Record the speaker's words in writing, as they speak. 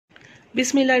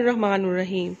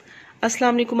Bismillahirrahmanirrahim.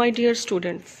 Assalamu alaikum, my dear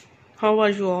students. How are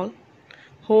you all?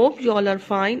 Hope you all are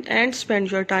fine and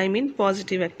spend your time in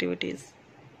positive activities.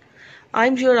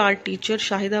 I'm your art teacher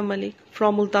Shahida Malik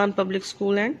from Multan Public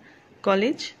School and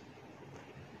College.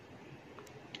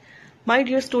 My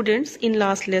dear students, in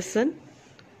last lesson,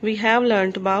 we have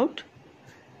learnt about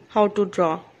how to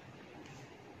draw.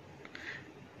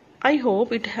 I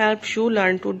hope it helps you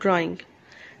learn to drawing.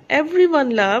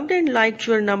 Everyone loved and liked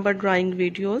your number drawing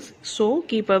videos, so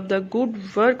keep up the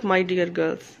good work, my dear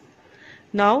girls.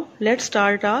 Now let's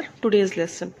start our today's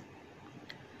lesson.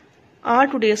 Our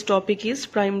today's topic is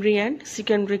primary and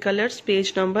secondary colors,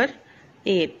 page number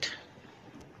 8.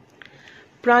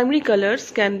 Primary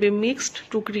colors can be mixed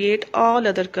to create all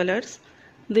other colors.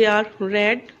 They are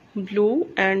red, blue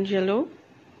and yellow.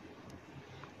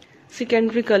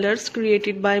 Secondary colors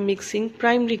created by mixing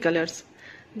primary colors.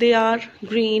 They are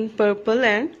green, purple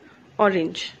and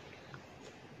orange.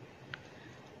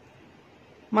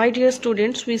 My dear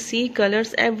students, we see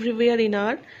colors everywhere in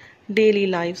our daily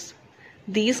lives.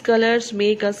 These colors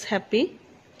make us happy.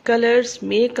 Colors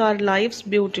make our lives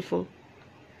beautiful.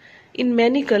 In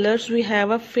many colors, we have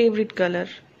a favorite color.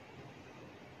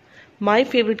 My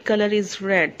favorite color is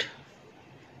red.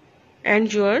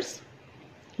 And yours?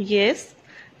 Yes,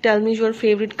 tell me your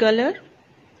favorite color.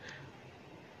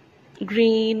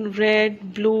 Green,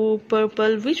 red, blue,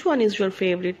 purple, which one is your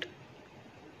favorite?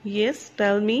 Yes,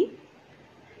 tell me.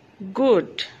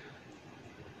 Good.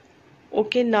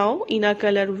 Okay, now in a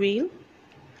color wheel,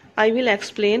 I will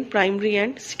explain primary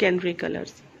and secondary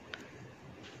colors.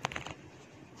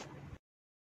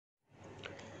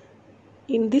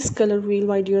 In this color wheel,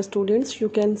 my dear students, you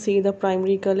can see the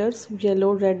primary colors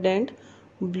yellow, red and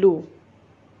blue.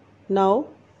 Now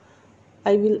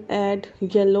I will add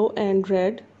yellow and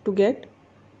red to get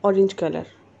orange color.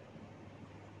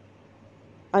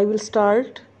 I will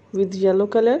start with yellow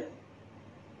color.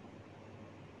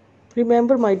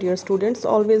 Remember, my dear students,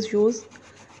 always use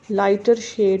lighter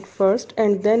shade first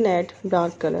and then add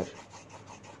dark color.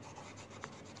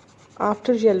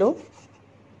 After yellow,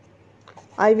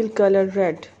 I will color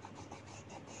red.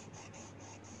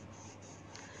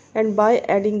 And by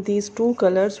adding these two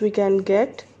colors, we can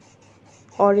get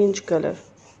orange color.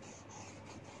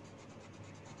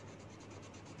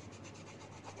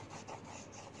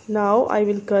 Now I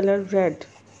will color red.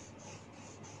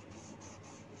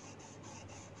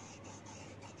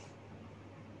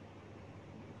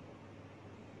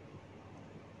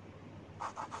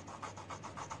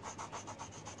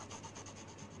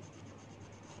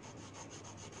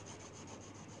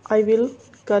 I will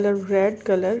color red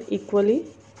color equally.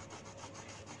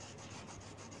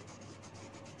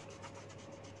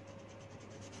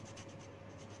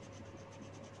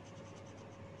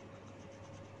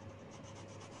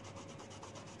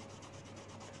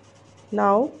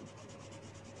 Now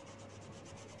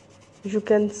you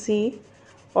can see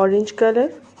orange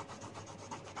color.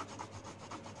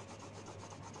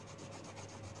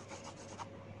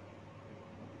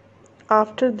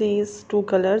 After these two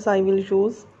colors, I will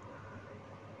use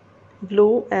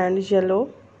blue and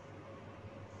yellow,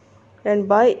 and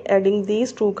by adding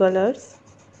these two colors,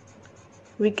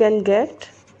 we can get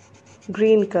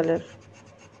green color.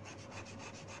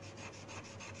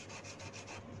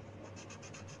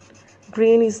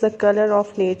 Green is the color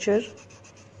of nature.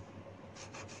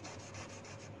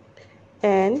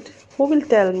 And who will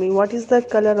tell me what is the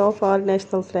color of our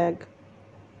national flag?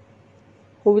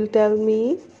 Who will tell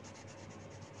me?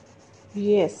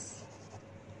 Yes.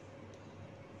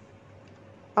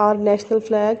 Our national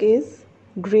flag is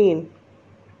green.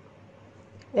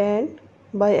 And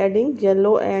by adding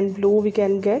yellow and blue, we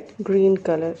can get green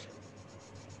color.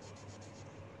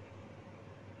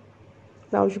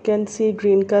 Now you can see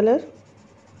green color.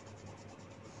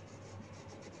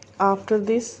 After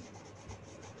this,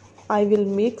 I will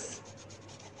mix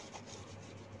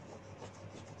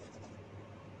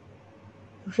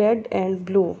red and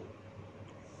blue.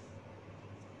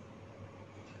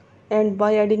 And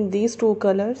by adding these two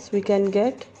colors, we can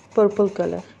get purple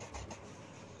color.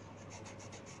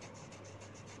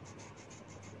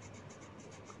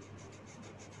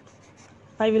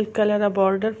 I will color a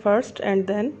border first and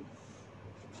then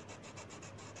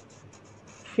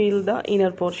fill the inner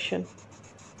portion.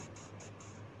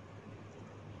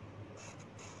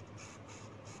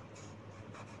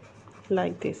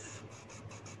 Like this.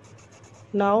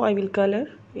 Now I will color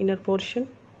inner portion.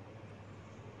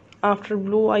 After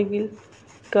blue, I will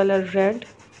color red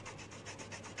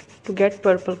to get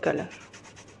purple color.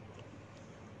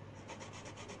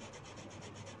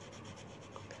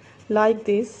 Like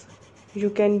this, you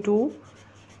can do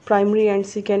primary and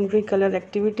secondary color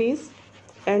activities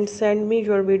and send me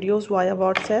your videos via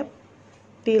WhatsApp.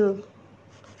 Till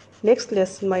next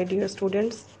lesson, my dear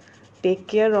students, take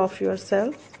care of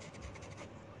yourself.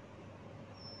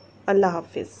 Allah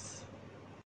Hafiz.